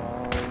doing?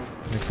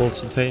 You like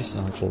bullets to the face?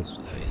 I like bullets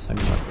to the face. I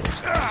do like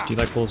bullets to the face. Do you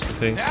like bullets to the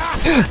face?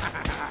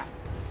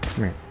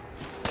 Come here.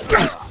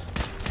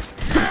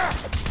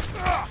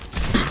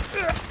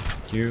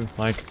 Do you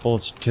like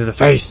bullets to the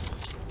face?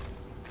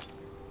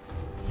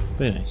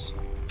 Very nice.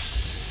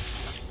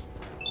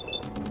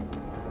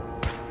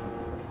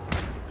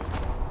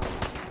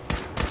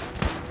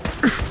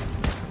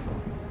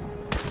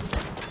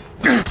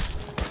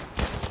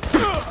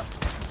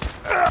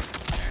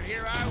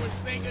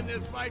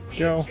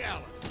 Go.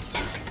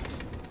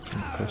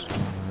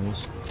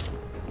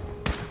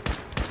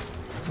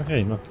 Oh,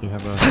 hey, look, you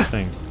have a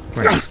thing.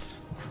 Come here.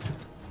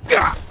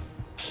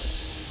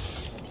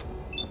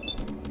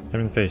 Hit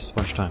him in the face a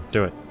bunch of time.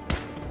 Do it.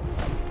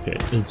 Okay,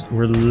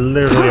 we're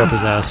literally up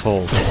his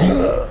asshole.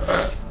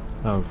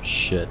 Oh,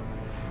 shit.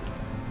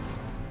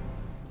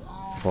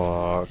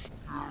 Fuck.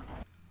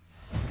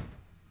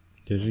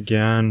 Did it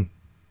again.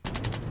 You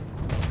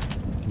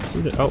can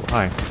see that. Oh,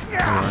 hi.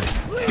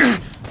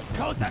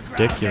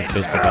 Dick, you have a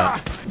baseball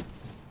bat.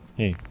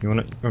 Hey, you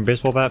want a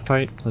baseball bat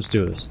fight? Let's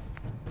do this.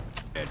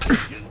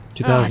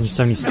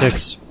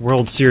 2076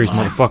 World Series,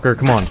 motherfucker.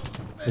 Come on.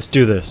 Let's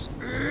do this.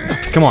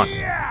 Come on.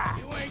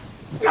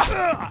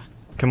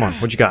 Come on,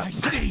 what you got?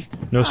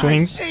 No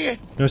swings?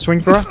 No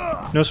swings, bro?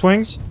 No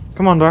swings?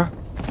 Come on, bro.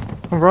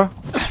 Come on, bro.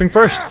 Swing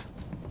first.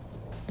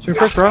 Swing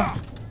first, bro. Come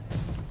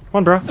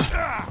on, bro.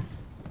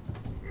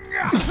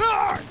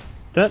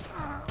 That...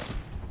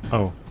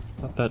 Oh.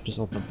 I thought that just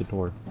opened up the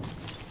door.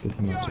 Guess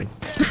he must have.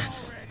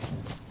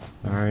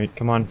 Alright,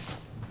 come on.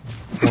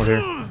 Come over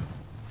here.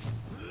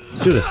 Let's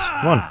do this.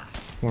 Come on.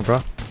 Come on,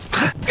 bro.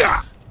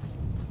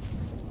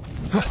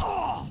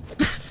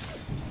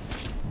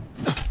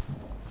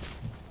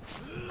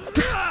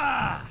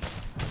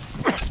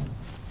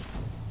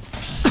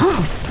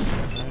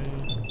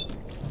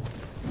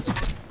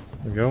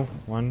 There we go.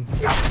 1,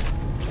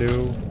 2,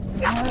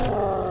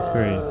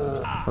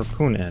 3.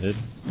 Harpoon added.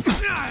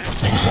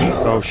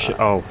 Oh shit.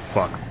 Oh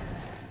fuck.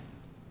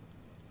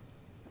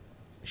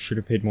 Should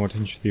have paid more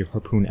attention to the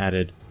harpoon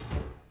added.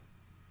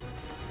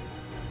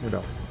 Where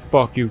the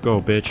fuck you go,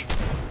 bitch?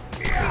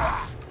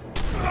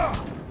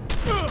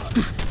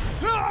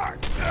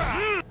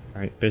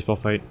 Alright, baseball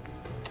fight.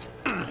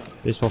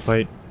 Baseball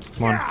fight.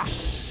 Come on.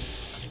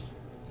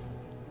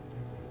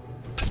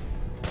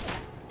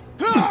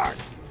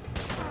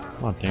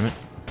 Oh, damn it.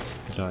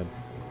 I died.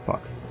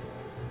 Fuck.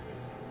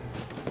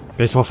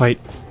 Baseball fight.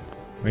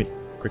 Wait,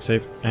 quick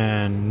save.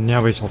 And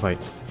now baseball fight.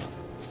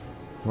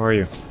 Where are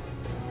you?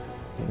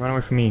 Don't run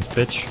away from me,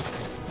 bitch.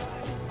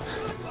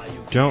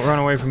 Don't run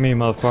away from me,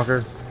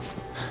 motherfucker.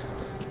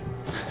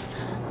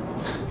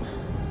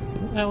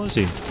 Where the hell is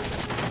he?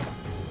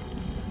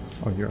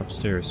 Oh, you're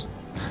upstairs.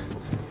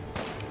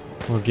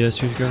 Well, guess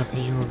who's gonna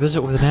pay you a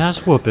visit with an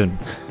ass whooping?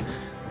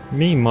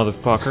 Me,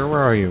 motherfucker. Where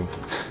are you?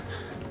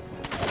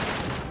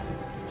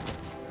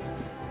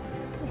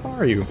 Where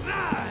are you?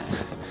 Oh,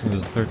 it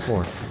was the third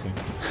floor. Okay.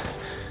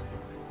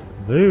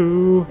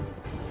 Hello?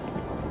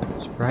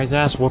 Surprise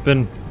ass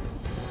whooping.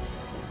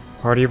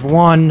 Party of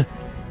one.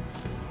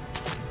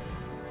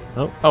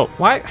 Oh, oh,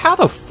 why? How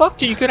the fuck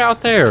did you get out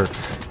there?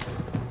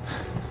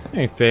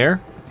 Ain't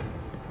fair.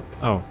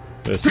 Oh,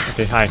 this.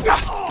 Okay, hi.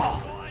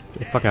 Get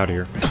the fuck out of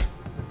here.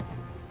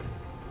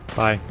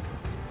 Bye.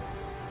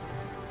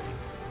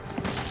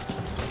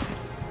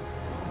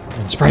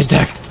 And surprise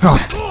deck!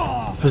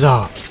 Oh!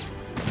 Huzzah!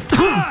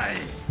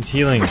 He's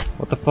healing.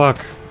 What the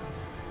fuck?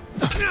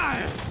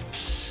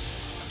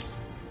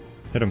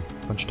 Hit him.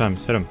 A bunch of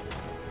times. Hit him.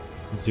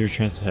 Zero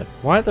chance to hit.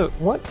 Why the...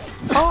 What?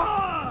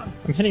 Oh!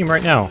 I'm hitting him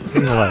right now. Hit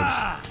him in the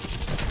legs.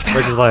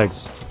 Break his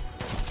legs.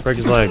 Break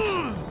his legs.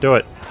 Do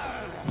it.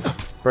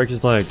 Break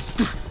his legs.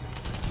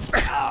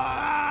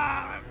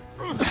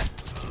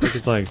 Break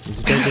his legs. Is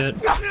he dead yet?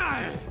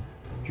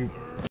 You...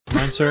 Come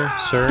on, sir.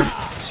 Sir.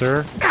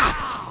 Sir.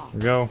 There we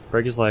go.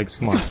 Break his legs.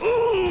 Come on.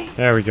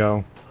 There we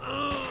go.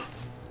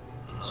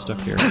 Stuck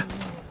here.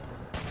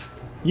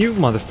 You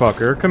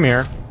motherfucker. Come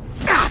here.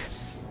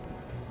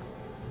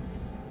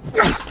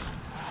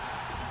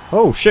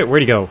 Oh shit,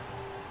 where'd he go?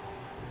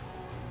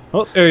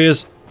 Oh, there he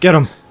is. Get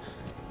him.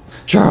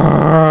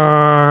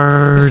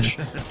 Charge!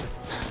 Come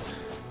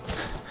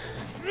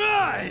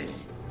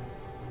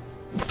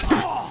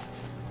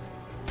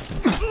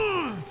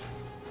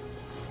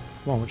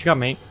on, what you got,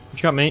 mate? What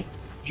you got, mate?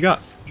 What you got?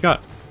 What you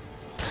got?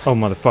 Oh,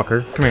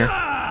 motherfucker. Come here.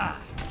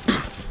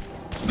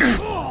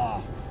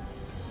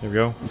 There we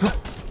go.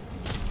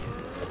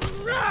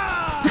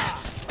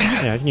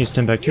 Yeah, I can use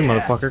 10 back too,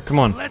 motherfucker. Come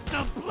on.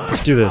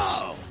 Let's do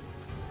this.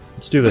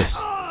 Let's do this.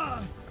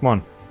 Come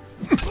on.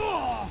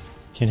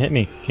 Can't hit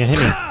me. Can't hit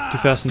me. Too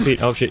fast on the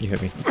feet. Oh shit, you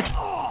hit me.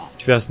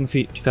 Too fast on the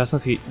feet. Too fast on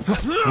the feet.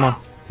 Come on.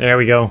 There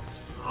we go.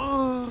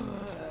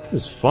 This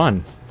is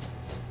fun.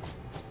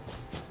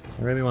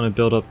 I really want to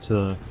build up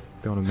to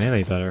going to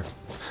melee better.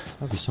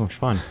 That'd be so much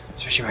fun.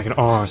 Especially if I can.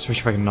 Oh,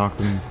 especially if I can knock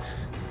them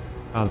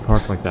out of the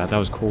park like that. That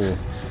was cool.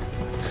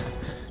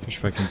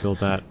 Especially if I can build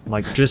that.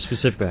 Like, just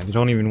specifically that. You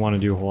don't even want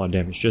to do a whole lot of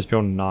damage. Just be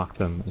able to knock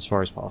them as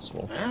far as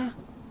possible. It'd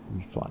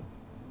be fun.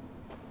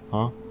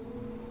 Huh?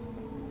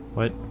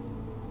 What?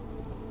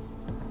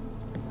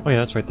 Oh yeah,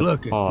 that's right. The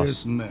Look boss. at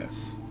this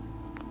mess.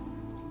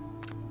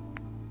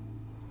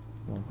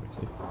 Oh,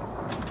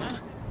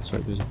 that's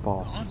right. There's a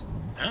boss.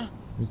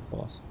 Who's the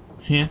boss?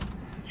 Huh?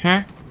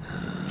 Huh?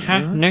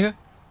 Huh? Nigga?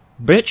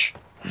 Bitch?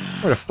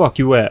 Where the fuck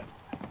you at?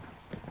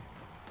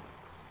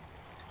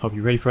 Hope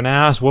you ready for an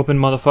ass whooping,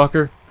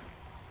 motherfucker.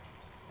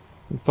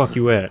 Where the fuck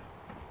you at?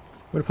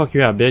 Where the fuck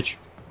you at, bitch?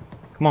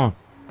 Come on.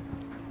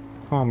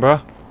 Come on,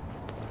 bruh.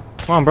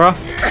 Come on,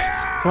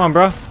 bruh. Come on,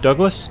 bruh.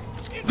 Douglas?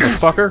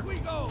 Motherfucker?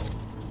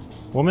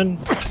 Woman?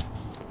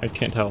 I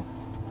can't tell.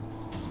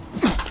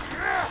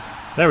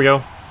 There we go.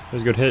 That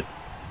was a good hit.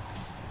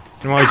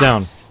 Get him all the way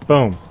down.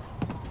 Boom.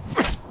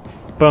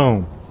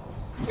 Boom.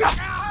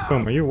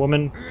 Boom. Are you a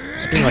woman?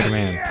 Scream like a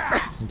man.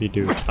 Maybe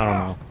dude. I don't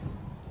know.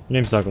 Your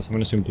name's Douglas. I'm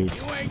gonna assume dude.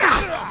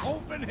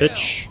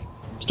 Bitch.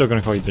 I'm still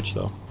gonna call you bitch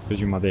though, because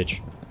you're my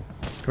bitch.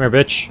 Come here,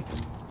 bitch.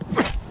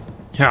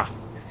 Yeah.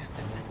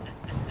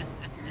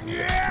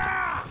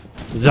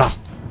 Zah.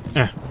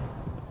 Eh.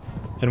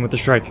 Hit him with the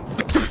strike.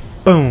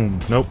 Boom.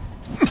 Nope.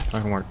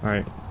 Not gonna work.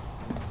 Alright.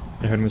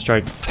 Yeah, hit him with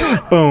the strike.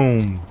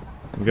 Boom.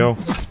 There we go.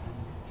 There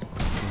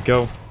we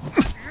go.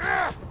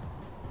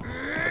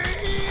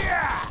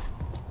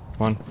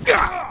 Come on.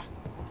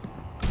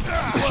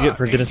 That's what you get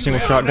for getting a single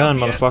shotgun,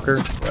 motherfucker.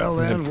 Well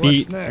then, what's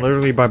beat next?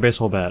 literally by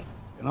baseball bat.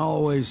 Can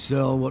always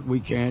sell what we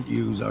can't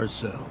use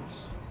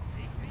ourselves.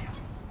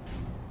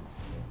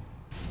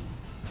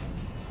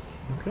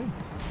 Okay.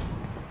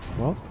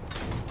 Well,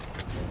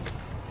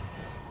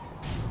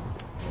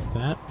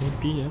 that would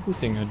be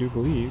everything, I do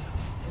believe.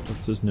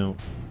 What's his note?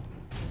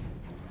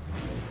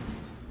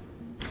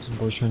 Some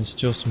boys trying to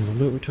steal some of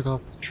the loot we took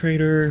off the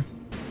trader.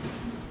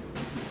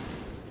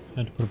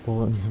 Had to put a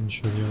bullet in him and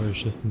show the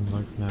others just in the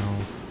light for now.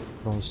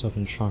 Put all the stuff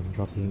in his trunk and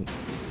drop it in.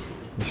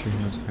 Make sure he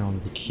knows how to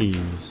the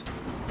keys.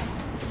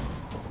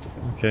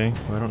 Okay,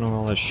 well, I don't know what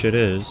all that shit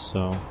is,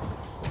 so...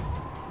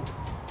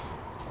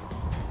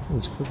 Oh,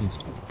 this cooking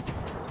stuff.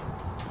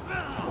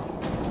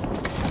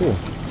 Cool.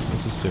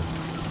 What's this do?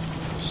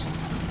 Just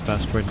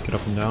fast way to get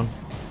up and down.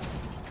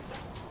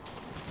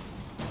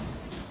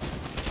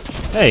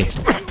 Hey!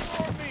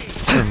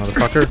 Here,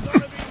 motherfucker.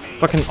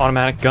 Fucking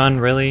automatic gun,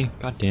 really?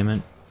 God damn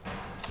it.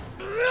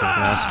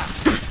 Jackass.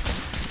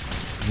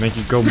 Make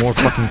you go more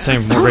fucking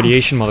insane, more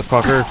radiation,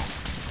 motherfucker.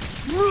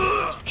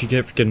 That's what you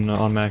get for getting an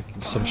automatic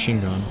submachine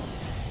gun.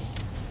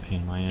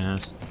 Pain in my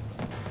ass.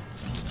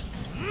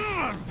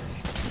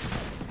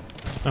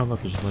 Oh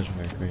look, it's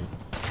legendary, great.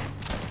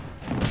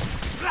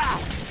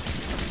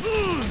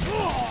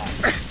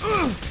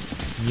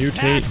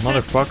 Mutate,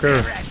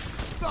 motherfucker!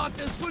 Thought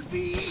this would be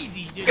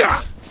easy, didn't you?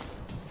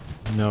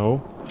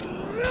 No.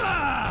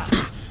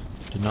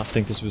 Did not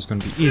think this was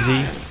going to be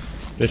easy.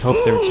 Did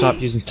hope they would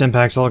stop using stim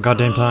packs all the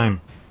goddamn time.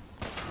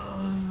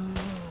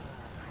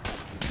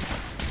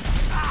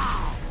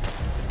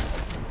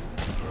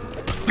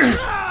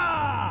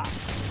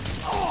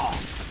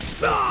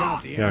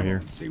 Get out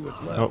here.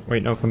 Oh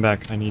wait, no, come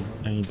back. I need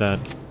that.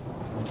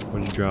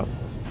 What did you drop?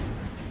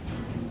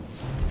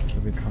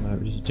 Can we combat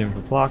reduce damage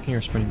for blocking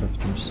or spinning buff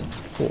to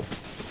yourself? Cool.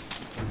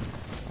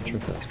 Not sure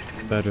if that's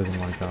better than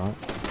what I got.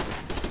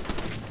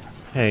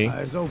 Hey,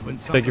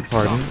 beg your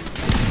pardon. Get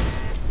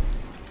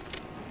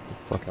the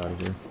fuck out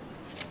of here.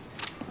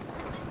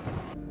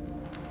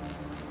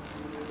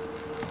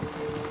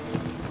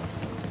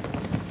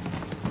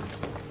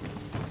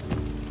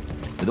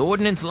 With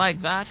ordnance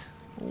like that,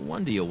 no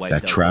wonder you wiped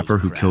out That trapper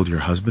those who killed your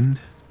crabs. husband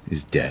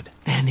is dead.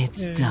 Then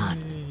it's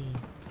done.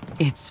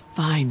 It's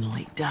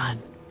finally done.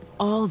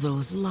 All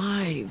those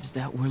lives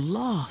that were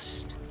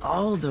lost,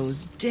 all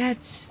those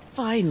debts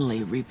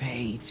finally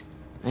repaid.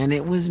 And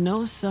it was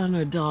no son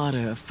or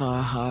daughter of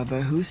Far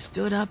Harbor who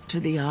stood up to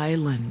the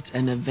island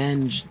and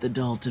avenged the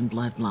Dalton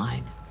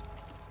bloodline.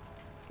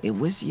 It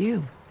was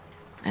you,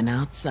 an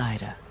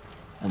outsider,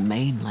 a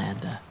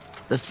mainlander.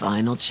 The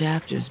final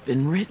chapter's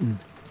been written.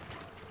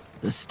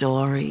 The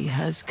story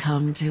has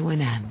come to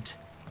an end.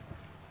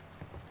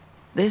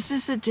 This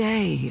is a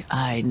day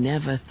I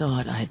never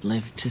thought I'd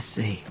live to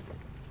see.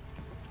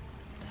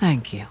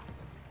 Thank you.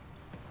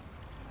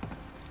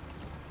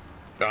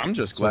 I'm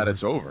just glad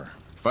it's over.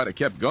 If I'd have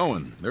kept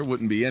going, there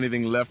wouldn't be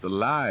anything left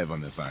alive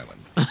on this island.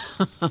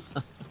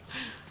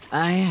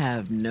 I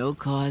have no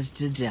cause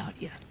to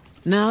doubt you.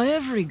 Now,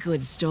 every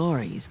good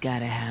story's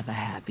gotta have a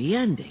happy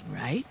ending,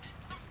 right?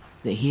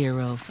 The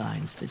hero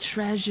finds the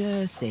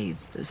treasure,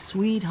 saves the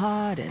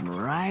sweetheart,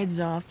 and rides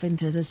off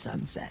into the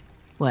sunset.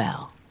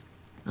 Well,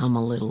 I'm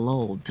a little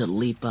old to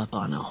leap up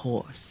on a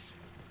horse.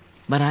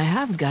 But I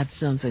have got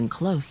something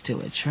close to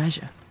a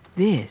treasure.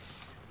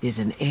 This is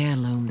an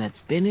heirloom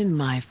that's been in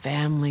my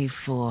family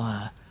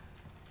for...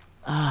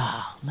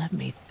 let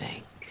me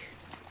think.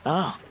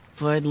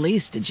 For at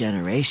least a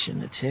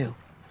generation or two.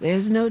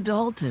 There's no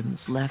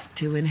Daltons left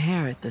to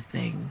inherit the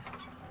thing,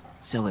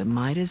 so it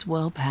might as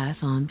well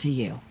pass on to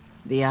you.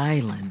 The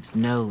island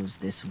knows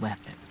this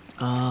weapon.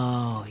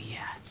 Oh,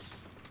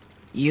 yes.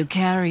 You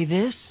carry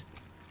this,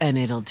 and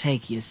it'll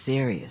take you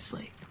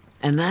seriously.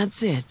 And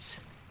that's it.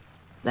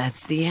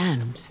 That's the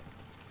end.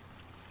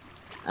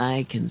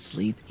 I can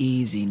sleep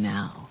easy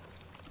now,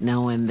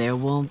 knowing there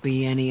won't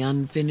be any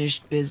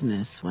unfinished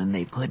business when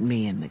they put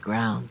me in the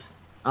ground.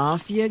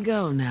 Off you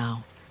go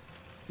now.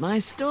 My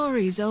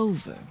story's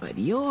over, but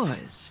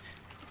yours,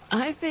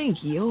 I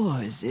think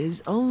yours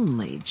is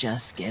only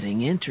just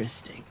getting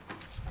interesting.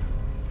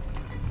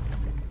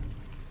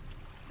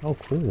 Oh,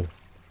 cool.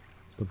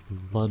 The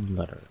blood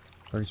letter.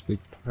 Targets big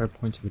 5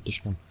 points of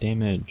additional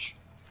damage.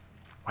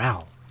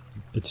 Wow.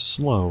 It's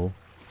slow.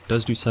 It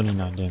does do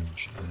 79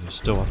 damage, and there's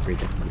still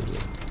upgrades I can do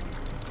with it.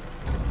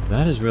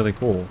 That is really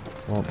cool.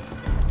 Well, I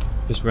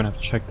guess we're gonna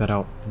have to check that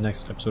out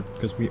next episode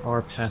because we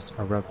are past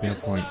our wrapping up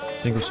point.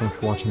 Thank you so much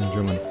for watching and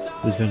gentlemen. This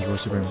has been your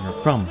Super here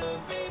from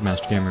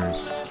Master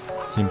Gamers.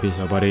 Same peace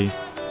out, buddy.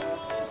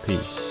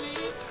 Peace.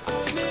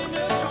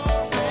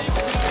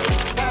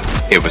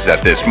 It was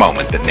at this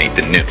moment that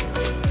Nathan knew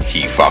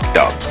he fucked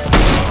up.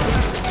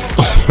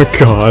 Oh my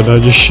god, I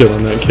just shit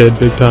on that kid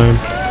big time.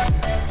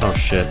 Oh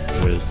shit,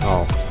 Wiz.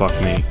 Oh, fuck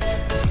me.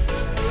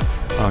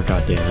 Oh,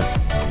 god damn it.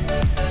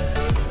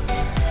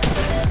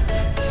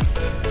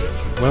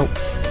 Well.